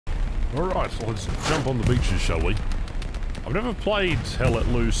Alright, so let's jump on the beaches, shall we? I've never played Hell Let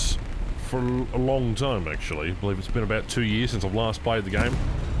Loose for a long time, actually. I believe it's been about 2 years since I've last played the game.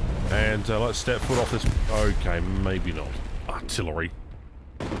 And let's step foot off this... Okay, maybe not. Artillery.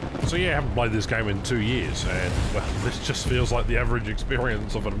 So yeah, I haven't played this game in 2 years, and, well, this just feels like the average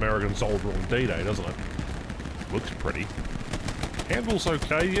experience of an American soldier on D-Day, doesn't it? Looks pretty. Handle's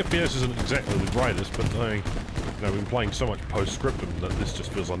okay, the FPS isn't exactly the greatest, but I've been playing so much post-scriptum that this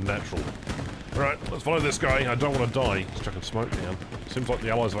just feels unnatural. Alright, let's follow this guy. I don't want to die. He's chucking smoke down. Seems like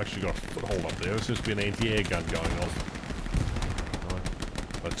the Allies have actually got a foothold up there. There seems to be an anti-air gun going off.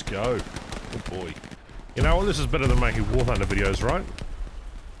 Right, let's go. Good boy. You know what? This is better than making War Thunder videos, right?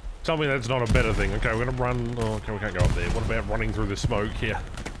 Tell me that's not a better thing. Okay, we're gonna run... Oh, okay, we can't go up there. What about running through the smoke here?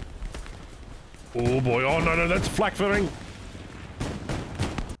 Oh boy. Oh, no, that's flak footing.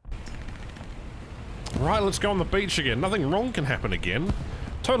 Right, let's go on the beach again. Nothing wrong can happen again.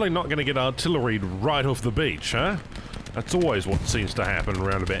 Totally not going to get artilleried right off the beach, huh? That's always what seems to happen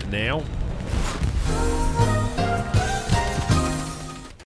around about now.